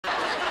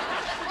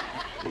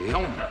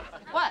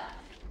What?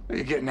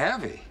 You're getting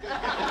heavy.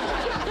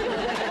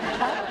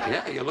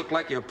 Yeah, you look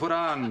like you put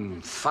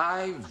on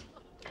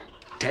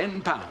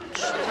 10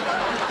 pounds.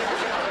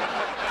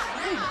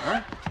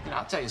 Kramer?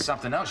 I'll tell you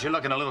something else. You're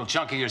looking a little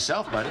chunky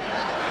yourself, buddy. Me?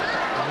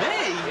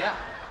 Yeah.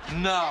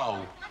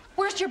 No.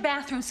 Where's your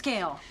bathroom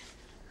scale?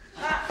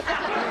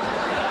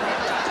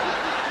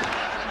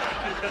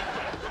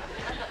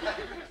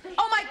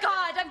 Oh, my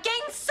God, I've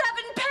gained 7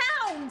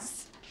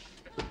 pounds!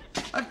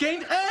 I've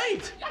gained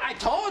 8. I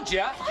told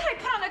you. What, I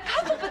put on a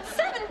couple, but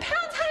 7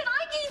 pounds? How did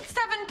I gain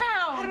 7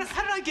 pounds?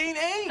 How did I gain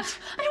 8?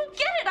 I don't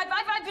get it.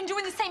 I've been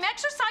doing the same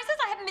exercises.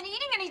 I haven't been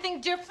eating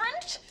anything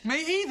different.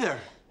 Me either.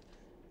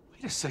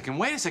 Wait a second.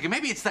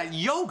 Maybe it's that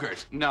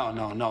yogurt.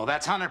 No.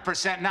 That's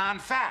 100%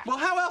 non-fat. Well,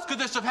 how else could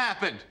this have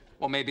happened?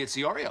 Well, maybe it's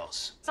the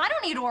Oreos. So I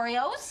don't eat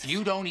Oreos.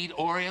 You don't eat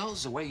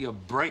Oreos? The way you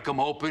break them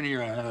open,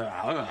 you're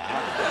practically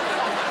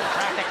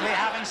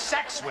having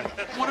sex with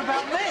them. What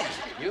about me?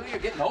 You're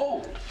getting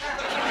old.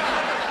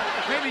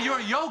 Maybe your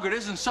yogurt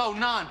isn't so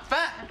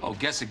non-fat. Oh,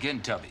 guess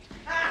again, Tubby.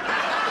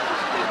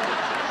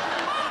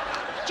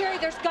 Jerry,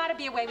 there's got to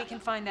be a way we can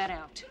find that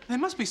out. There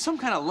must be some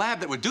kind of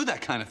lab that would do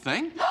that kind of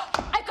thing.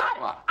 I got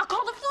it. What? I'll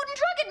call the Food and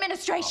Drug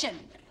Administration.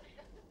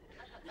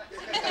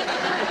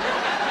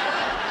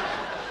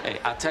 Hey,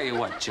 I'll tell you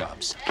what,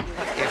 Chubbs.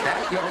 If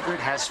that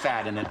yogurt has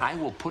fat in it, I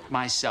will put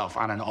myself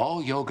on an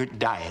all-yogurt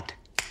diet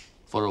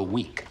for a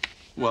week.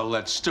 Well,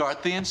 let's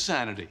start the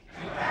insanity.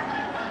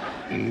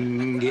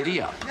 Giddy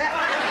up.